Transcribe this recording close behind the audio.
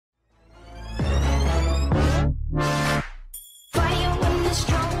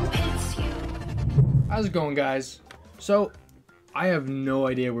How's it going, guys? So, I have no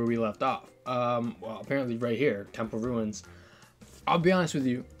idea where we left off. Well, apparently right here, Temple Ruins. I'll be honest with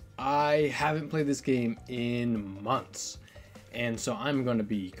you, I haven't played this game in months, and so I'm gonna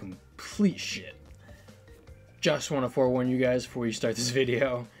be complete shit. Just want to forewarn you guys before you start this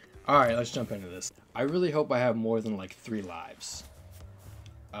video. Alright, let's jump into this. I really hope I have more than like 3 lives.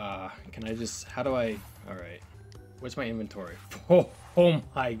 Can I just, how do I, alright. What's my inventory? Oh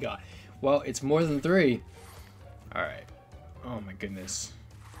my god. Well, it's more than 3. Alright. Oh my goodness.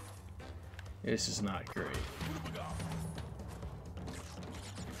 This is not great.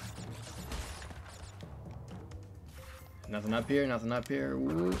 Nothing up here, nothing up here.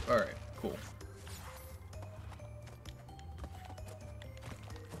 Alright, cool.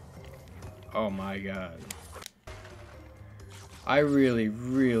 Oh my god. I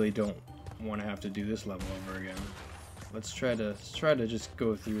really don't want to have to do this level over again. Let's try to just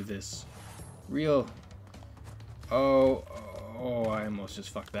go through this real. Oh, I almost just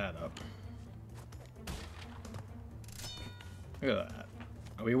fucked that up. Look at that.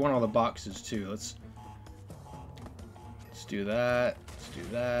 Oh, we want all the boxes too. Let's do that. Let's do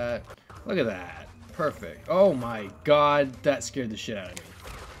that. Look at that. Perfect. Oh my god, that scared the shit out of me.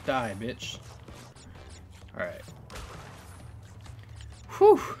 Die, bitch. Alright.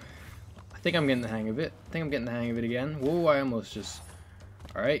 Whew. I think I'm getting the hang of it. Again. Whoa, I almost just...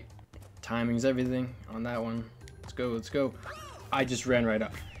 Alright. Timing's everything on that one. Let's go, let's go. I just ran right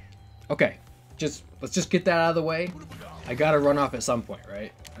up. Okay. Let's just get that out of the way. I gotta run off at some point,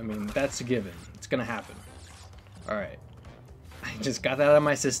 right? I mean, that's a given. It's gonna happen. Alright. I just got that out of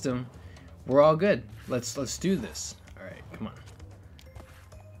my system. We're all good. Let's do this. Alright, come on.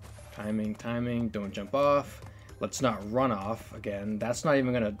 Timing, don't jump off. Let's not run off again. That's not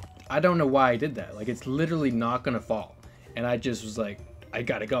even gonna... I don't know why I did that. Like, it's literally not gonna fall. And I just was like, I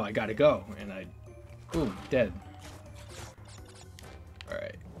gotta go. And I... Boom, dead.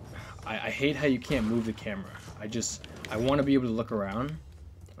 Alright. I hate how you can't move the camera. I want to be able to look around.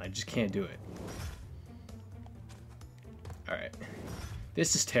 I just can't do it. Alright.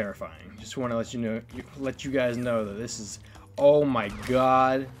 This is terrifying. Just want to let you guys know that this is... Oh my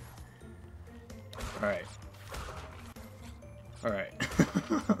god. Alright. Alright.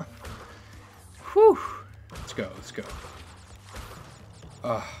 Whew. Let's go.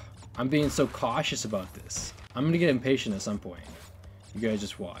 I'm being so cautious about this. I'm gonna get impatient at some point. You guys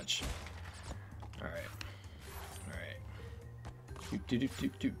just watch. Alright. Do.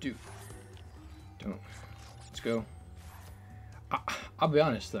 Don't. Let's go. I'll be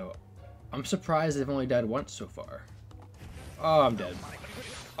honest though. I'm surprised they've only died once so far. Oh, I'm dead.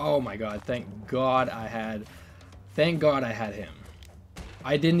 Oh my god, thank god I had him.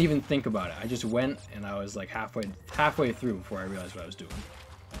 I didn't even think about it. I just went and I was like halfway through before I realized what I was doing.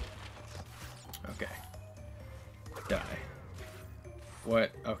 Okay. Die.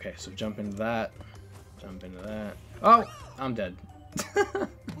 What? Okay, so jump into that. Oh, I'm dead.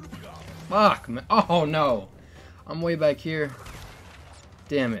 Fuck, man. Oh no. I'm way back here.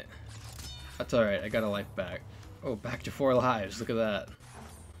 Damn it. That's alright, I got a life back. Oh, back to 4 lives. Look at that.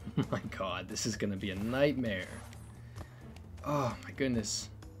 Oh my god, this is gonna be a nightmare. Oh my goodness.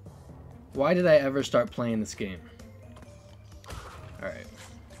 Why did I ever start playing this game? Alright.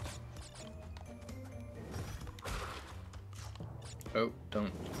 Oh,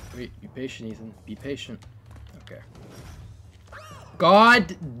 don't. Wait, be patient, Ethan. Be patient. Okay.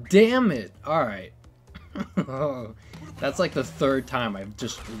 God damn it! Alright. Oh, that's like the 3rd time I've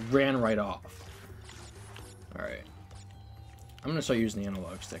just ran right off. Alright. I'm gonna start using the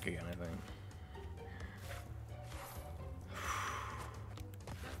analog stick again, I think.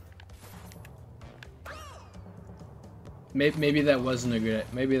 Maybe that wasn't a good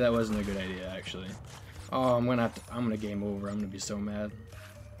idea, actually. Oh, I'm gonna game over. I'm gonna be so mad.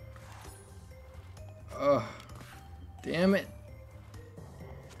 Oh, damn it.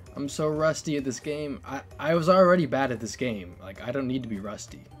 I'm so rusty at this game. I was already bad at this game. Like, I don't need to be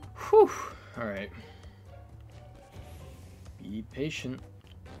rusty. Whew. Alright. Be patient.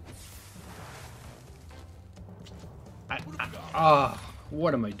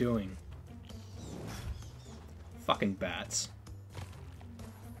 What am I doing? Fucking bats.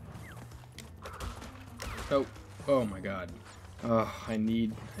 Oh my god. Oh, I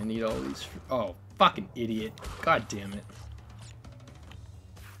need all these. Oh, fucking idiot. God damn it.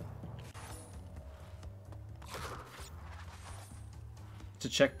 It's a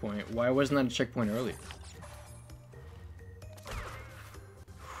checkpoint. Why wasn't that a checkpoint earlier?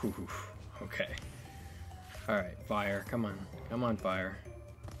 Whew. Okay. Alright, fire. Come on, fire.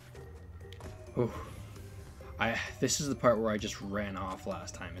 Ooh. This is the part where I just ran off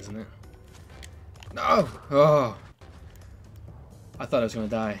last time, isn't it? No! Oh! I thought I was gonna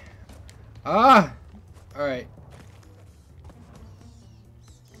die. Ah! Alright.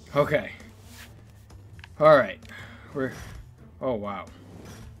 Okay. Alright. We're... Oh, wow.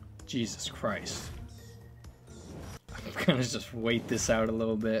 Jesus Christ. I'm gonna just wait this out a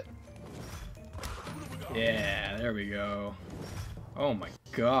little bit. Yeah, there we go. Oh my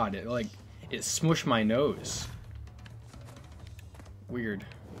god, it smushed my nose. Weird.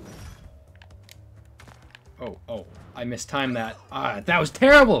 Oh, I mistimed that. Ah, that was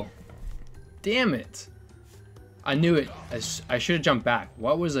terrible! Damn it. I knew it. I should have jumped back.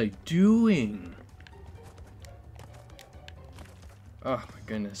 What was I doing? Oh my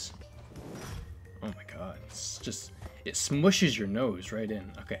goodness. Oh my god. It's just... It smushes your nose right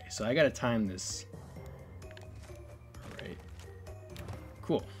in. Okay, so I gotta time this. Alright.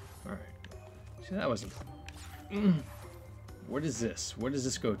 Cool. Alright. See, that wasn't... What is this? Where does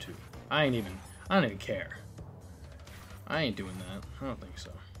this go to? I don't even care. I ain't doing that. I don't think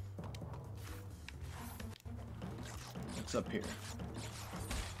so. What's up here?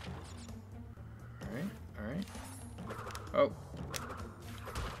 Alright. Oh.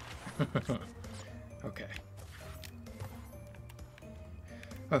 Okay.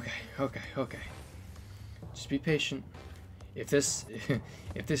 Okay. Just be patient. If this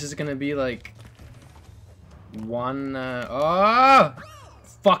is gonna be like one oh,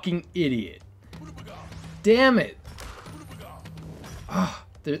 fucking idiot. Damn it. Oh,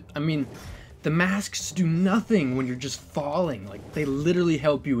 I mean, the masks do nothing when you're just falling. Like, they literally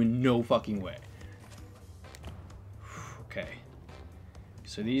help you in no fucking way. Okay.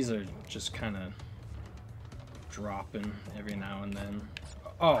 So these are just kind of dropping every now and then.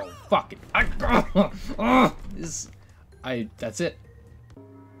 Oh, fuck it. That's it.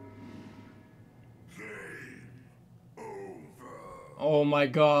 Oh my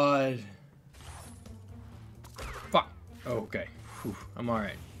god. Fuck. Oh, okay. Whew. I'm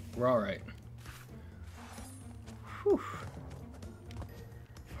alright. We're alright.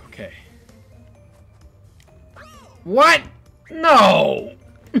 Okay. What? No!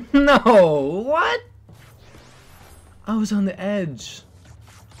 No! What? I was on the edge.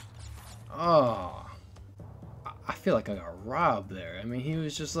 Oh. I feel like I got robbed there. I mean, he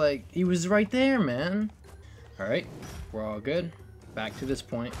was just like... He was right there, man. Alright. We're all good. Back to this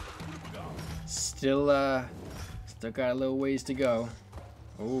point. Still got a little ways to go.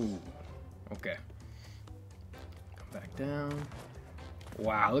 Oh. Okay. Come back down.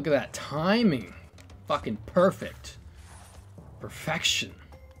 Wow, look at that timing. Fucking perfect. Perfection.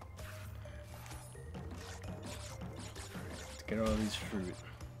 Let's get all these fruit.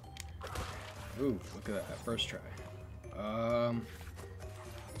 Ooh, look at that first try. Let's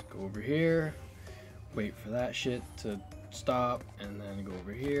go over here. Wait for that shit to stop, and then go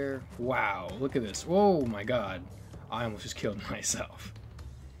over here. Wow, look at this. Oh my god. I almost just killed myself.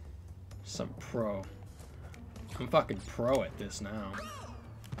 Some pro. I'm fucking pro at this now.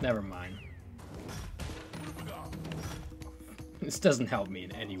 Never mind. This doesn't help me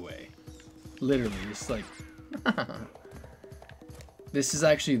in any way. Literally, it's like... This is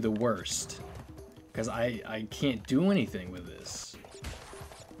actually the worst. Because I can't do anything with this.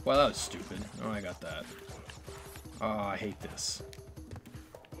 Well, that was stupid. Oh, I got that. Oh, I hate this.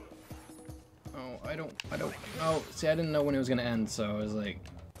 Oh, I don't... Oh, see, I didn't know when it was gonna end, so I was like...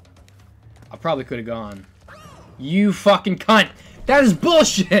 I probably could have gone. You fucking cunt! That is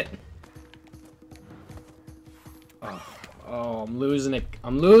bullshit! Oh, I'm losing it.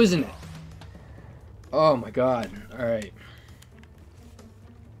 I'm losing it. Oh my god. Alright.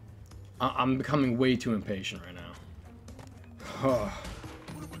 I'm becoming way too impatient right now.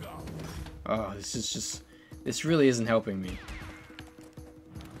 Oh, this is just... This really isn't helping me.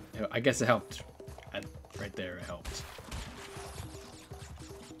 I guess it helped. Right there, it helped.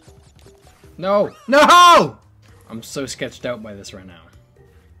 No! No! I'm so sketched out by this right now.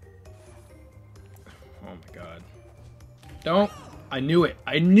 Oh my god. Don't! I knew it.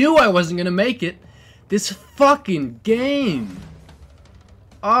 I knew I wasn't gonna make it! This fucking game!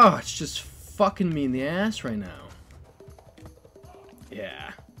 Oh, it's just fucking me in the ass right now.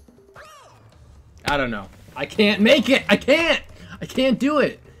 Yeah. I don't know. I can't make it! I can't! I can't do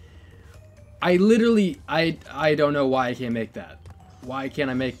it! I literally... I don't know why I can't make that. Why can't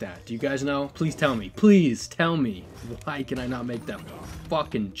I make that? Do you guys know? Please tell me. Please tell me. Why can I not make that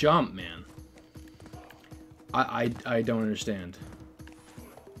fucking jump, man? I don't understand.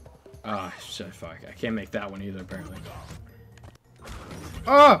 Ah, shit, fuck. I can't make that one either, apparently.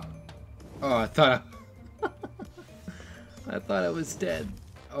 Oh! Oh, I thought... I thought I was dead.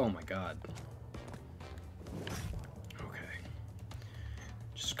 Oh my god. Okay.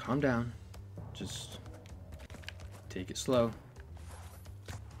 Just calm down. Just take it slow.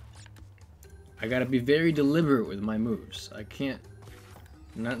 I gotta be very deliberate with my moves. I can't...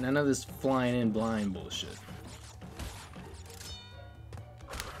 None of this flying in blind bullshit.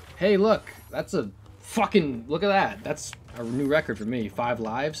 Hey, look! That's a fucking... Look at that! That's a new record for me. 5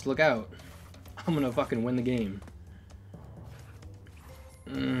 lives? Look out. I'm gonna fucking win the game.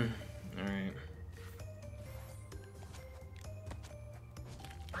 Alright.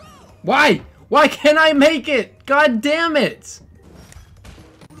 Why? Why can't I make it? God damn it!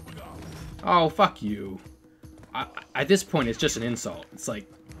 Oh, fuck you. At this point, it's just an insult. It's like,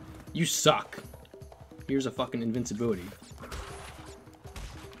 you suck. Here's a fucking invincibility.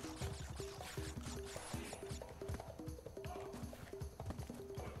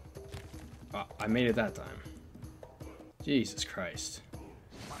 Oh, I made it that time. Jesus Christ.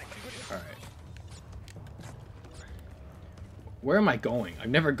 Alright. Where am I going? I've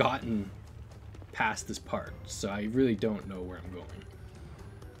never gotten past this part, so I really don't know where I'm going.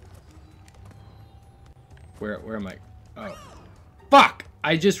 Where am I? Oh. Fuck!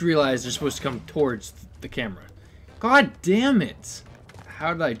 I just realized they're supposed to come towards the camera. God damn it!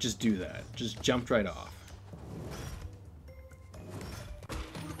 How did I just do that? Just jumped right off.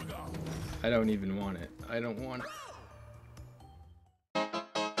 I don't even want it. I don't want it.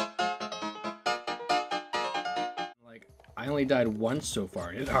 Like, I only died once so far,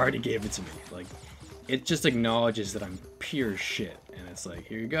 and it already gave it to me. Like, it just acknowledges that I'm pure shit, and it's like,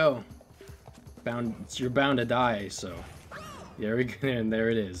 here you go. You're bound to die, so there we go, and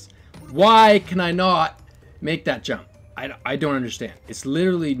there it is. Why can I not make that jump? I don't understand. It's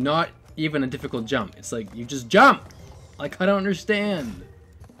literally not even a difficult jump. It's like, you just jump! Like, I don't understand.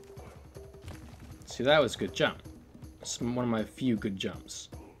 See, that was a good jump. It's one of my few good jumps.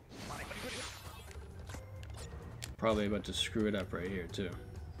 Probably about to screw it up right here, too.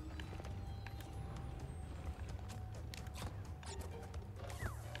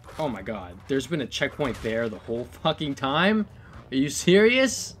 Oh my god, there's been a checkpoint there the whole fucking time? Are you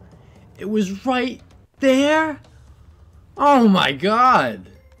serious? It was right there? Oh my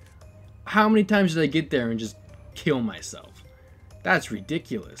god! How many times did I get there and just kill myself? That's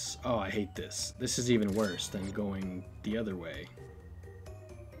ridiculous. Oh, I hate this. This is even worse than going the other way.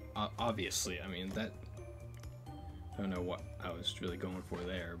 Obviously, I mean, that... I don't know what I was really going for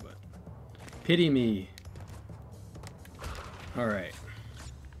there, but... Pity me. Alright.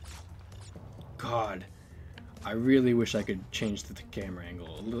 God, I really wish I could change the camera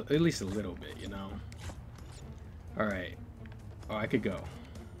angle at least a little bit, you know? Alright. Oh, I could go.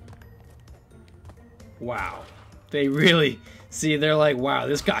 Wow. They really... See, they're like, wow,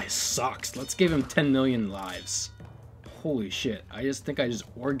 this guy sucks. Let's give him 10 million lives. Holy shit. I just think I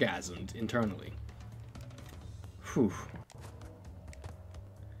just orgasmed internally. Whew.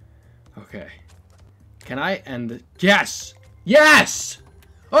 Okay. Can I end... Yes! Yes!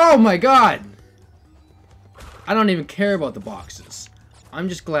 Oh my god! I don't even care about the boxes. I'm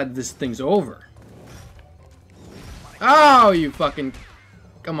just glad this thing's over. Oh, you fucking...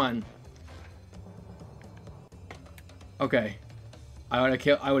 Come on. Okay. I would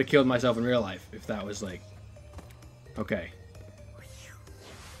have killed myself in real life if that was like... Okay.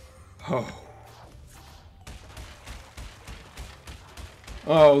 Oh.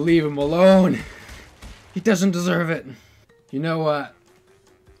 Oh, leave him alone. He doesn't deserve it. You know what?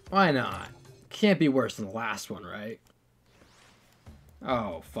 Why not? Can't be worse than the last one, right?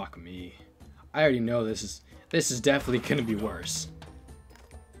 Oh, fuck me. I already know this is definitely gonna be worse.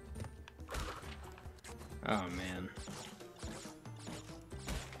 Oh, man.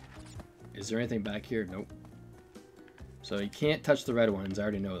 Is there anything back here? Nope. So you can't touch the red ones. I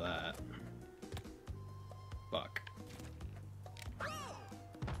already know that. Fuck.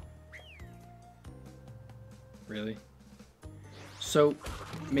 Really? So,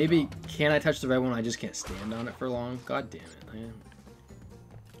 maybe, can I touch the red one? I just can't stand on it for long? God damn it, man.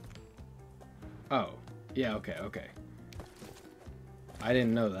 Oh. Yeah, okay, okay. I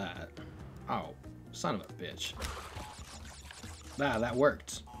didn't know that. Oh, son of a bitch. Ah, that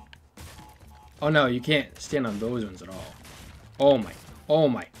worked. Oh no, you can't stand on those ones at all. Oh my. Oh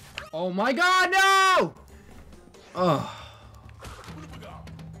my. Oh my god, no! Oh.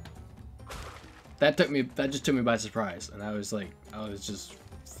 That just took me by surprise, and I was like, I was just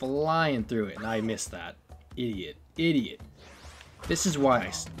flying through it, and I missed that. Idiot. Idiot. This is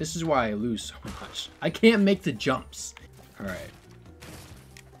why I lose so much. I can't make the jumps. Alright.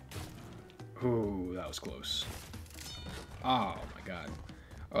 Ooh, that was close. Oh my god.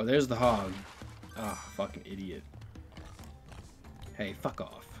 Oh, there's the hog. Oh, fucking idiot. Hey, fuck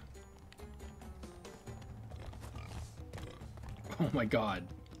off. Oh my god.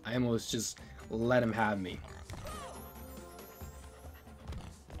 I almost just let him have me.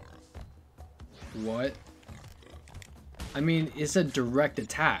 What? I mean, it said direct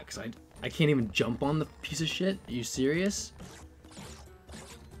attacks. I can't even jump on the piece of shit? Are you serious?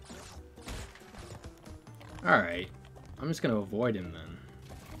 Alright. I'm just gonna avoid him then.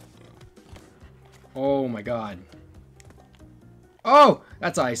 Oh my god. Oh!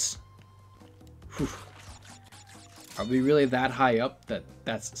 That's ice. Whew. Are we really that high up that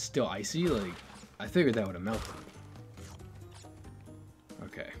that's still icy? Like, I figured that would have melted.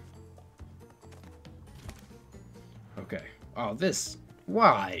 Okay. Okay. Oh, this.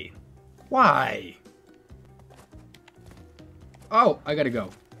 Why? Why? Oh, I gotta go.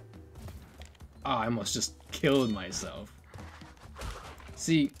 Oh, I almost just killed myself.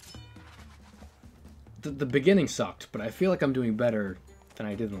 See, the beginning sucked, but I feel like I'm doing better than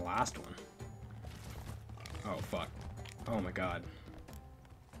I did in the last one. Oh, fuck. Oh my god.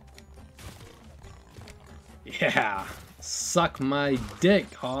 Yeah. Suck my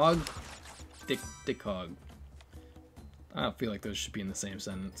dick, hog. Dick hog. I don't feel like those should be in the same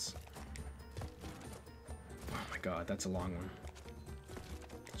sentence. Oh my god, that's a long one.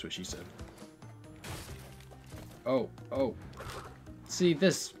 That's what she said. Oh. See,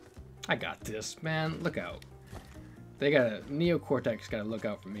 this... I got this, man. Look out. They got a... Neocortex gotta look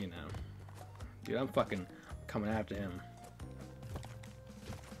out for me now. Dude, I'm fucking coming after him.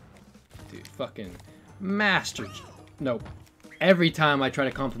 Dude, fucking... Master... Nope. Every time I try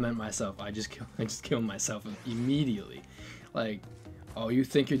to compliment myself, I just kill myself immediately. Like, oh, you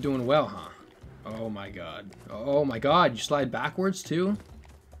think you're doing well, huh? Oh my god. Oh my god, you slide backwards too?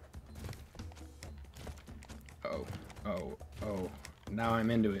 Oh. Now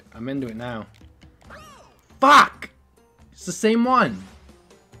I'm into it. I'm into it now. Fuck! It's the same one!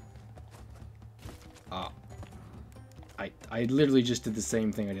 I literally just did the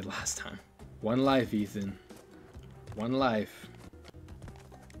same thing I did last time. One life, Ethan. One life.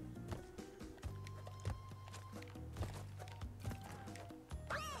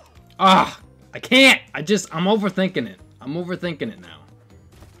 Ah! I can't! I'm overthinking it. I'm overthinking it now.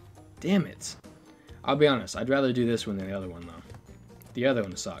 Damn it. I'll be honest, I'd rather do this one than the other one, though. The other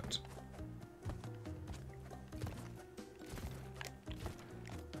one sucked.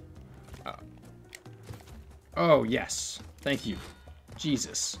 Oh, yes. Thank you.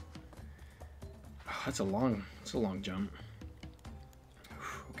 Jesus. Oh, that's a long jump.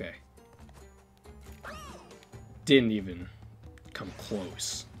 Okay. Didn't even come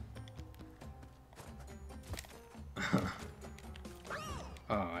close.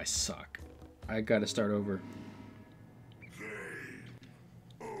 Oh, I suck. I gotta start over.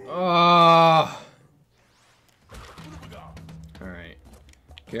 Oh! Alright.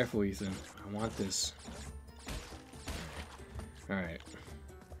 Careful, Ethan. I want this. Alright.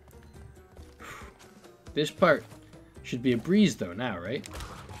 This part should be a breeze, though, now, right?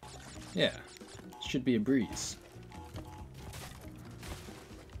 Yeah. It should be a breeze.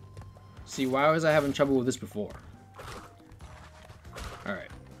 See, why was I having trouble with this before?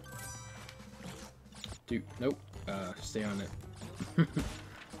 Alright. Dude, nope. Stay on it.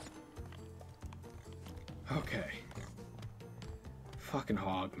 Okay. Fucking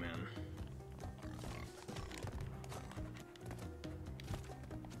hog, man.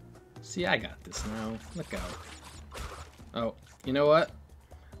 See, I got this now. Look out. Oh, you know what?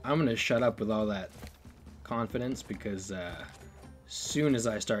 I'm gonna shut up with all that confidence because soon as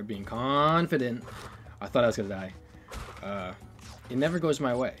I start being confident, I thought I was gonna die. It never goes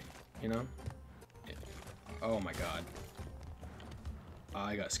my way, you know? Oh my god.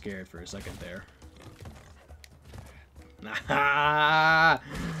 I got scared for a second there.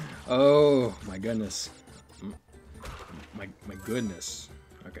 Oh my goodness. My goodness.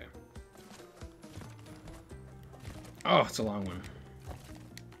 Okay. Oh, it's a long one.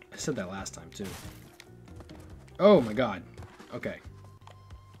 I said that last time too. Oh my god. Okay.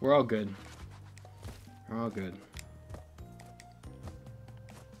 We're all good. We're all good.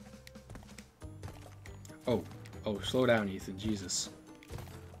 Oh, slow down, Ethan. Jesus.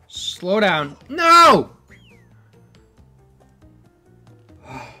 Slow down. No!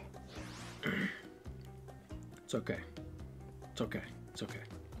 It's okay. It's okay. It's okay.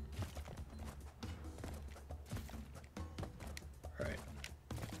 Alright.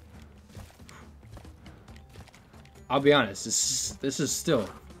 I'll be honest, this is still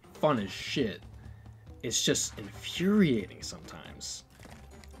fun as shit. It's just infuriating sometimes.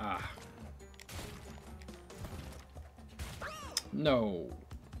 No.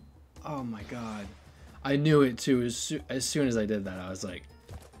 Oh my god. I knew it too. As soon as I did that, I was like,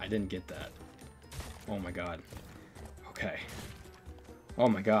 I didn't get that. Oh my god. Okay. Oh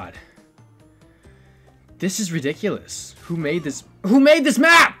my god. This is ridiculous. Who made this? Who made this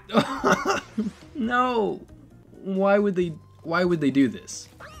map? No. Why would they do this?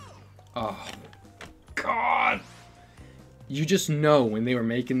 Oh, God. You just know when they were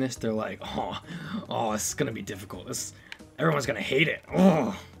making this, they're like, oh, this is gonna be difficult. Everyone's gonna hate it.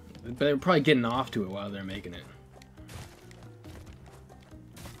 Oh, but they're probably getting off to it while they're making it.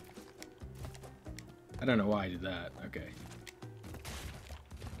 I don't know why I did that. Okay.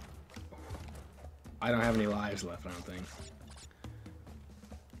 I don't have any lives left, I don't think.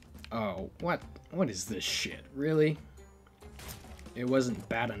 Oh, what? What is this shit? Really? It wasn't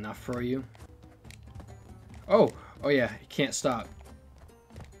bad enough for you? Oh yeah, you can't stop.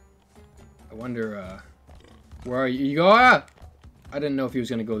 I wonder, where are you? You go, ah! I didn't know if he was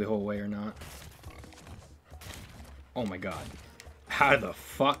gonna go the whole way or not. Oh my god. How the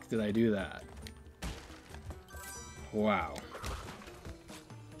fuck did I do that? Wow.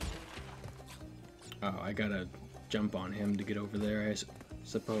 Oh, I gotta jump on him to get over there, I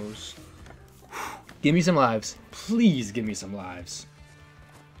suppose. Give me some lives. Please give me some lives.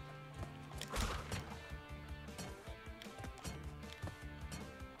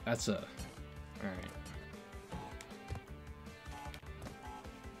 That's a... Alright.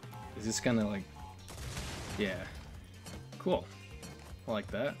 Is this kinda like... Yeah. Cool. I like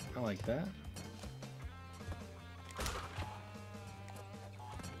that. I like that.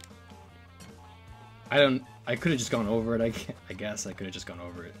 I could have just gone over it, I guess I could have just gone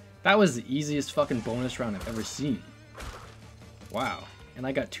over it. That was the easiest fucking bonus round I've ever seen. Wow. And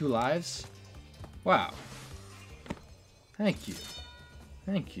I got 2 lives? Wow. Thank you.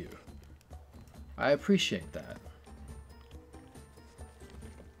 Thank you. I appreciate that.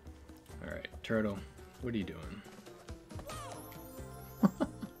 Alright, Turtle, what are you doing?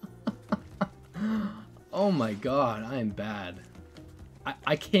 Oh my god, I am bad.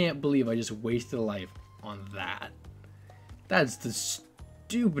 I can't believe I just wasted a life on that. That's the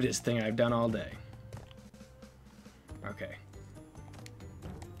stupidest thing I've done all day. Okay.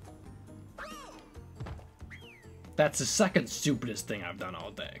 That's the second stupidest thing I've done all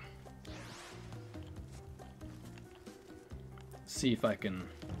day. See if I can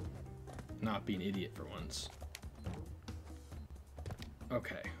not be an idiot for once.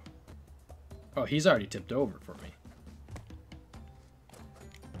 Okay. Oh, he's already tipped over for me.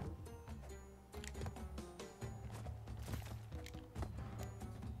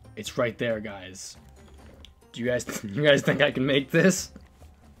 It's right there, guys. Do you guys think I can make this?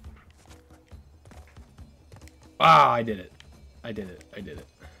 Ah, I did it. I did it. I did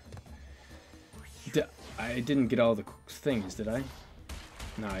it. I didn't get all the things, did I?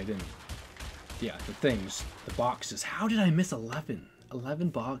 No, I didn't. Yeah, the things. The boxes. How did I miss 11? 11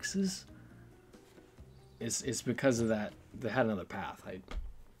 boxes? It's because of that. They had another path.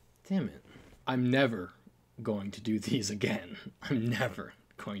 Damn it. I'm never going to do these again. I'm never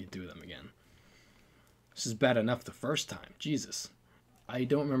going to do them again. This is bad enough the first time. Jesus. I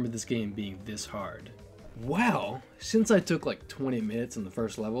don't remember this game being this hard. Well, since I took like 20 minutes in the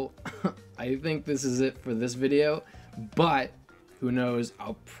first level, I think this is it for this video, but who knows,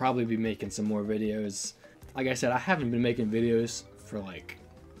 I'll probably be making some more videos. Like I said, I haven't been making videos for like,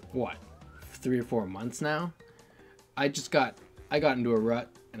 what, 3 or 4 months now? I got into a rut,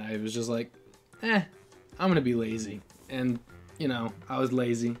 and I was just like, I'm gonna be lazy. And, you know, I was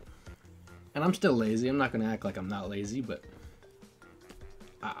lazy. And I'm still lazy. I'm not gonna act like I'm not lazy, but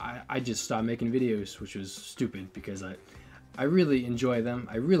I just stopped making videos, which was stupid because I really enjoy them.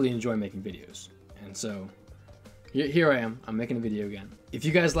 I really enjoy making videos. And so here I am. I'm making a video again. If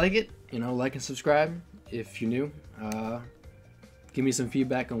you guys like it, you know, like and subscribe if you're new. Give me some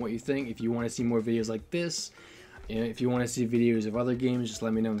feedback on what you think. If you want to see more videos like this, if you want to see videos of other games, just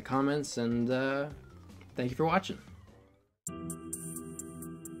let me know in the comments. And thank you for watching.